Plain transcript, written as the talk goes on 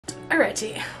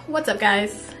Alrighty, what's up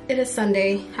guys? It is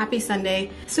Sunday. Happy Sunday.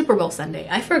 Super Bowl Sunday.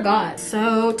 I forgot.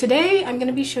 So today I'm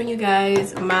gonna be showing you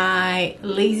guys my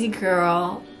lazy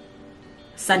girl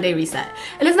Sunday reset.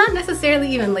 And it's not necessarily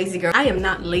even lazy girl. I am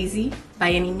not lazy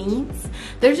by any means.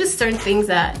 There's just certain things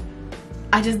that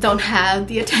I just don't have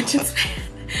the attention span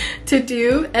to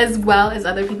do as well as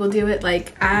other people do it.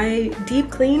 Like deep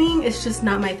cleaning is just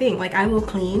not my thing. Like I will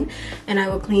clean and I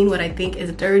will clean what I think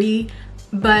is dirty,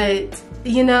 but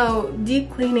you know,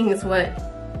 deep cleaning is what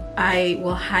I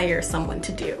will hire someone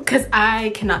to do because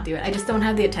I cannot do it. I just don't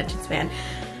have the attention span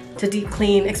to deep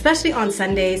clean, especially on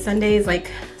Sundays. Sunday is like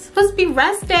supposed to be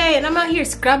rest day and I'm out here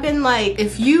scrubbing. Like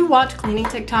if you watch cleaning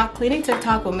TikTok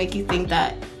will make you think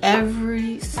that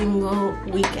every single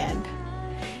weekend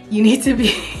you need to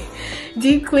be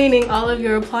deep cleaning all of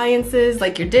your appliances,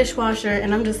 like your dishwasher,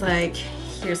 and I'm just like,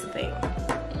 here's the thing.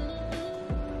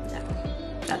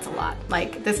 That's a lot.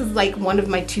 Like this is like one of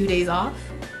my 2 days off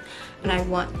and I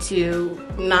want to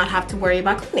not have to worry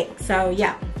about cleaning. So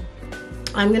yeah,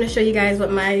 I'm gonna show you guys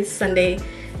what my Sunday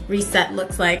reset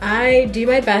looks like. I do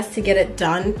my best to get it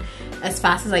done as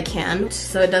fast as I can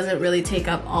so it doesn't really take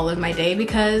up all of my day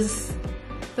because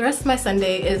the rest of my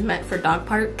Sunday is meant for dog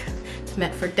park. It's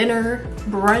meant for dinner,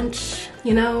 brunch,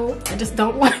 you know. I just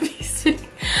don't want to be sitting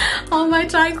all my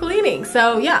time cleaning.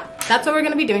 So yeah, that's what we're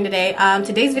gonna be doing today.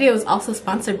 Today's video is also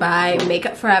sponsored by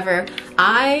Makeup Forever.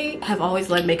 I have always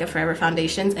loved Makeup Forever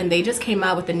foundations and they just came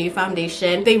out with a new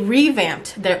foundation. They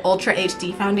revamped their Ultra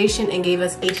HD foundation and gave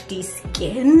us HD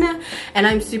skin. And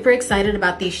I'm super excited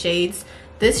about these shades.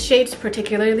 This shade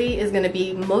particularly is going to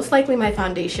be most likely my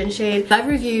foundation shade. I've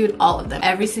reviewed all of them,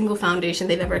 every single foundation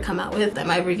they've ever come out with.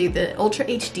 I reviewed the Ultra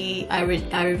HD, I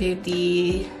reviewed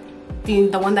the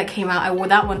one that came out. I wore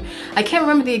that one. I can't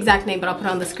remember the exact name, but I'll put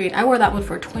it on the screen. I wore that one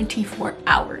for 24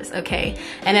 hours, okay?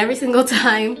 And every single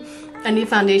time a new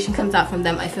foundation comes out from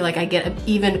them, I feel like I get an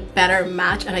even better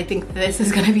match, and I think this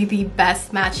is gonna be the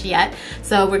best match yet.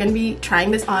 So we're gonna be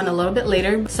trying this on a little bit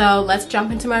later. So let's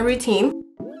jump into my routine.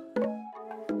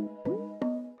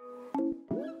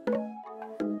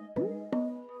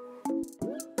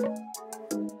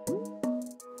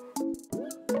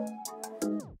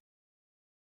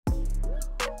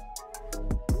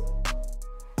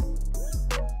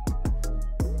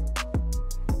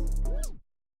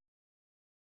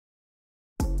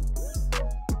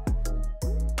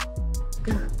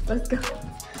 Go, let's go.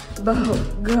 Bo,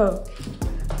 go.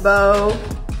 Bo.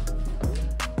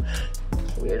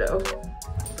 Weirdo.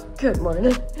 Good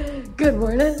morning. Good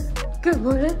morning. Good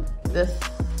morning. This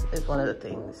is one of the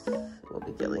things we'll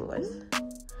be dealing with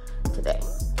today.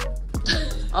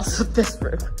 Also, this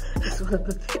room is one of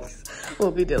the things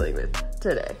we'll be dealing with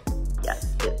today.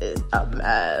 Yes, it is a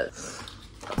mess.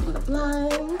 Open the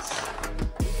blinds.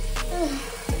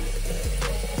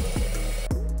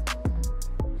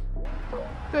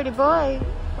 Pretty boy.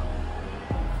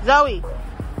 Zoe.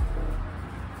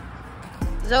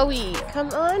 Zoe, come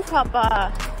on,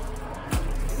 Papa.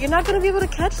 You're not gonna be able to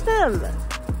catch them.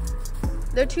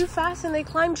 They're too fast and they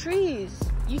climb trees.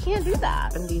 You can't do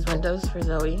that. Open these windows for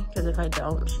Zoe, because if I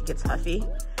don't, she gets huffy.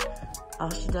 All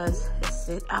she does is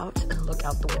sit out and look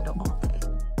out the window all day.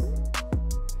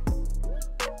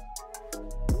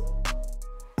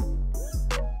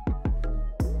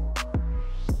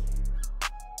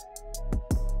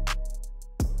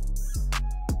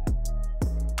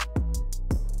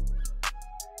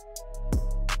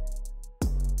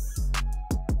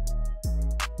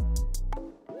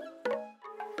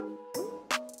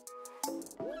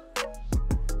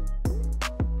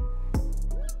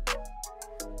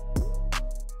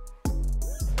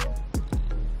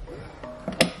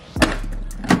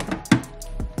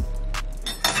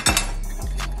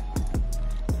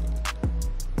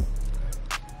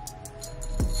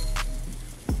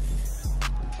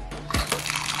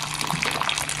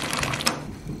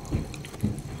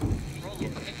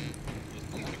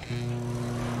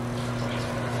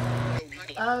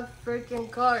 Of freaking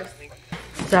course.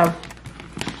 So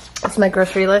it's my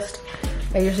grocery list.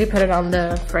 I usually put it on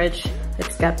the fridge.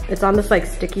 It's on this like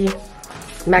sticky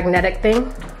magnetic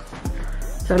thing,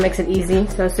 so it makes it easy.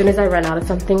 So as soon as I run out of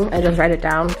something, I just write it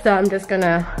down. So I'm just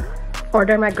gonna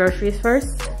order my groceries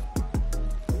first.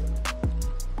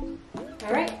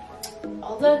 All right,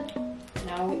 all done.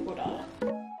 Now we order.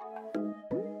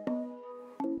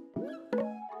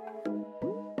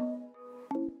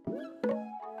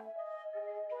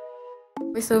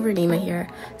 Voiceover Nyma here.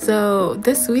 So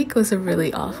this week was a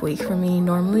really off week for me.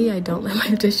 Normally I don't let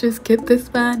my dishes get this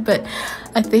bad, but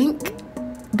I think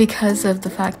because of the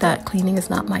fact that cleaning is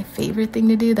not my favorite thing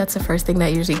to do, that's the first thing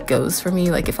that usually goes for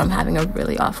me, like if I'm having a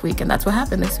really off week, and that's what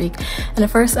happened this week. And at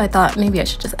first I thought maybe I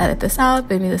should just edit this out,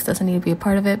 maybe this doesn't need to be a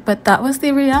part of it, but that was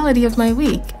the reality of my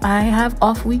week. I have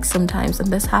off weeks sometimes,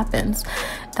 and this happens.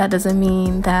 That doesn't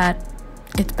mean that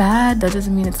it's bad, that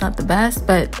doesn't mean it's not the best,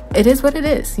 but it is what it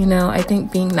is, you know. I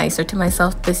think being nicer to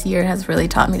myself this year has really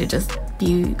taught me to just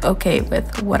be okay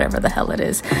with whatever the hell it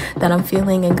is that I'm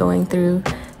feeling and going through.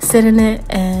 Sit in it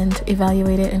and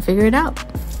evaluate it and figure it out.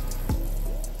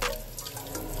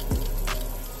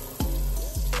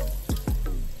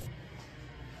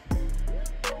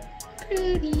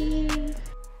 Pretty.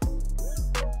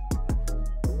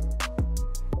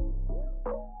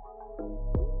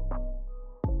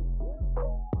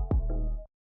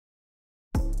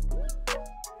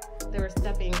 They were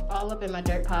stepping all up in my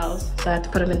dirt piles, so I had to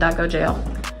put him in doggo jail,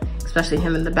 especially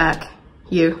him in the back.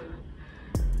 You.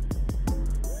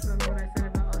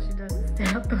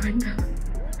 Out the window.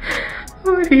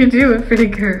 What are you doing, pretty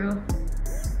girl?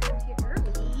 You're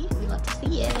early. We love to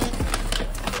see it.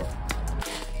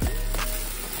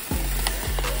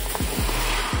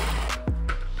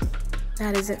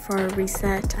 That is it for our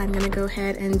reset. I'm gonna go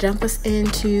ahead and jump us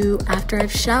into after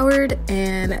I've showered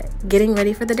and getting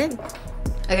ready for the day.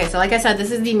 Okay, so like I said,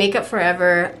 this is the Makeup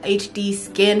Forever HD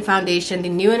Skin Foundation, the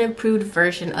new and improved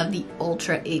version of the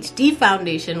Ultra HD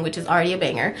Foundation, which is already a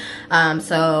banger.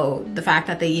 So the fact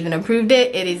that they even improved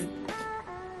it, it is...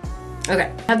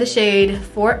 Okay, I have the shade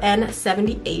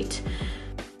 4N78.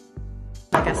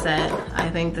 Like I said, I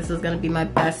think this is gonna be my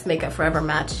best Makeup Forever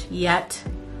match yet.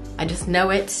 I just know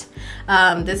it.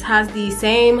 This has the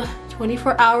same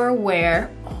 24-hour wear.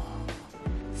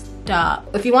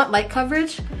 Stop. If you want light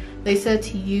coverage, they said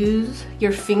to use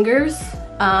your fingers,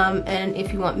 and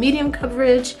if you want medium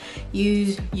coverage,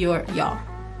 use your yaw.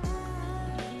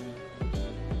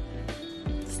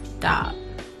 Stop.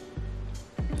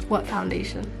 What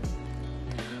foundation?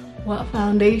 What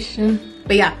foundation?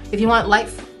 But yeah, if you want light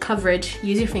coverage,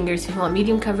 use your fingers. If you want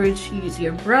medium coverage, use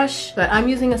your brush. But I'm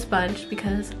using a sponge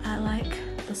because I like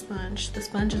the sponge. The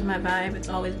sponge is my vibe. It's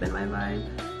always been my vibe.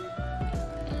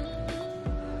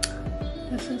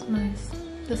 This is nice.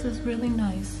 This is really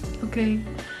nice, okay?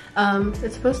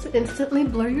 It's supposed to instantly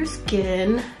blur your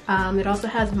skin. It also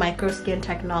has micro skin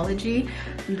technology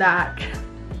that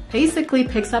basically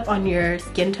picks up on your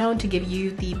skin tone to give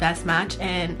you the best match.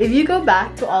 And if you go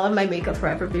back to all of my Makeup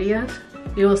Forever videos,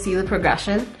 you will see the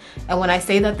progression. And when I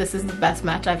say that this is the best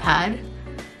match I've had,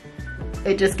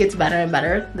 it just gets better and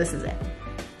better. This is it.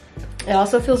 It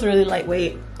also feels really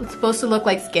lightweight. It's supposed to look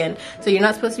like skin, so you're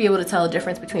not supposed to be able to tell a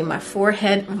difference between my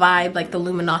forehead vibe, like the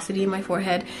luminosity in my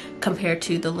forehead, compared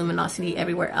to the luminosity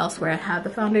everywhere else where I have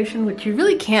the foundation, which you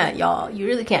really can't, y'all. You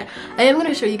really can't. I am going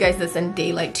to show you guys this in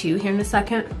daylight too here in a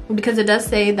second, because it does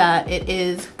say that it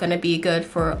is going to be good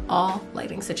for all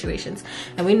lighting situations.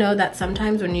 And we know that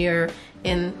sometimes when you're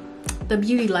in the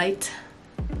beauty light,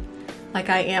 like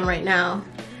I am right now,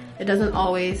 it doesn't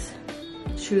always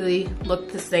truly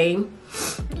look the same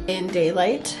in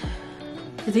daylight.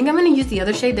 I think I'm gonna use the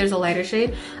other shade. There's a lighter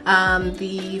shade,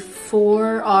 the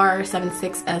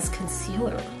 4R76S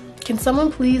concealer. Can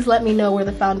someone please let me know where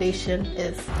the foundation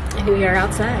is? And we are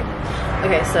outside.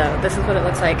 Okay, so this is what it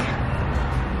looks like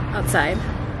outside.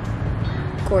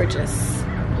 Gorgeous.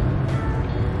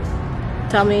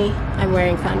 Tell me I'm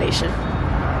wearing foundation.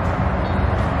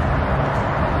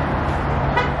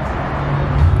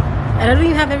 I don't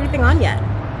even have everything on yet.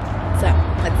 So,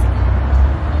 let's see.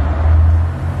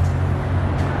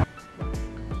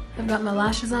 I've got my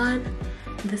lashes on.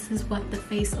 This is what the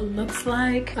face looks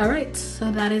like. All right,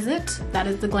 so that is it. That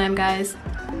is the glam, guys.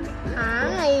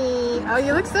 Hi. Oh,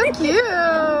 you look so cute.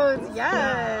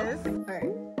 Yes. All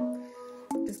right.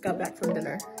 Just got back from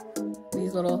dinner.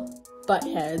 These little butt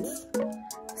heads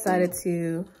decided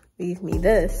to leave me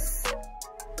this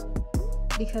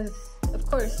because, of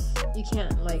course, you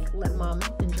can't like let mom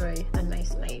enjoy a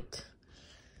nice night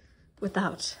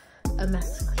without a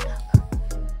mess to clean up.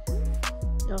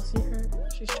 Y'all see her?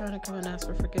 She's trying to come and ask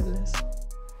for forgiveness.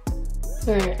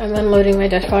 All right, I'm unloading my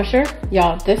dishwasher.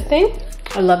 Y'all, this thing,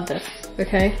 I love this,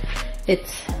 okay?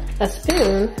 It's a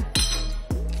spoon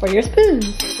for your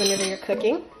spoons whenever you're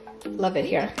cooking. Love it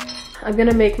here. I'm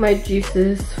gonna make my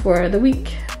juices for the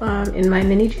week in my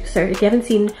mini juicer. If you haven't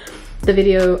seen the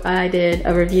video, I did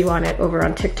a review on it over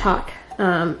on TikTok,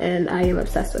 and I am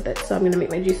obsessed with it. So I'm gonna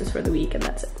make my juices for the week, and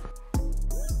that's it.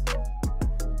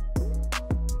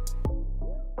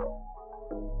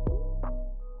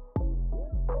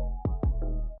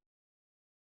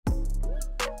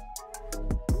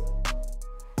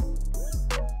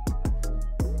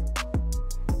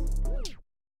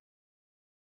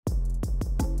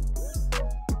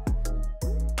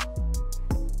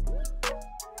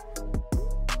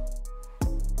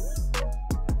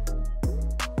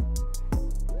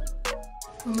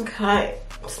 Okay,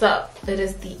 so it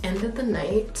is the end of the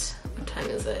night. What time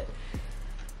is it?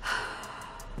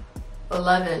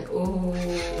 11.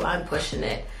 Ooh, I'm pushing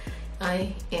it.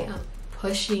 I am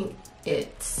pushing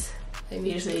it. I'm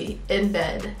usually in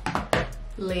bed,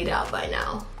 laid out by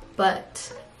now,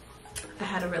 but I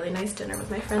had a really nice dinner with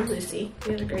my friend Lucy.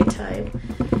 We had a great time.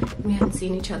 We hadn't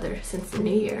seen each other since the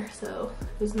new year, so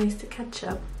it was nice to catch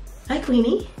up. Hi,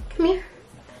 Queenie. Come here.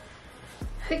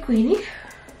 Hi, Queenie.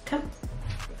 Come.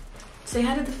 Say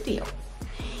hi to the video.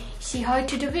 Say hi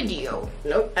to the video.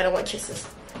 Nope, I don't want kisses.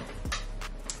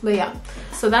 But yeah,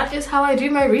 so that is how I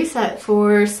do my reset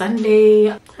for Sunday.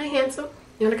 Hi, handsome.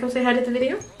 You wanna come say hi to the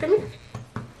video? Come here.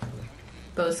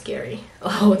 Bo's scary.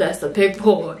 Oh, that's a big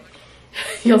boy.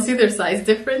 You'll see their size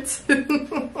difference.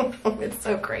 It's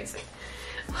so crazy.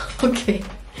 Okay,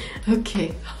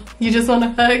 okay. You just want a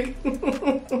hug?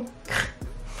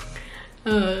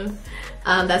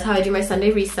 That's how I do my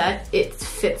Sunday reset. It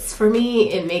fits for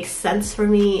me. It makes sense for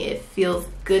me. It feels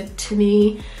good to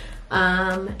me.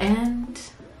 And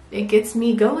it gets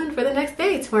me going for the next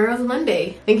day. Tomorrow's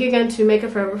Monday. Thank you again to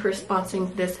Makeup Forever for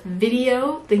sponsoring this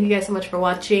video. Thank you guys so much for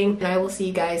watching, and I will see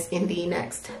you guys in the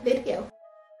next video.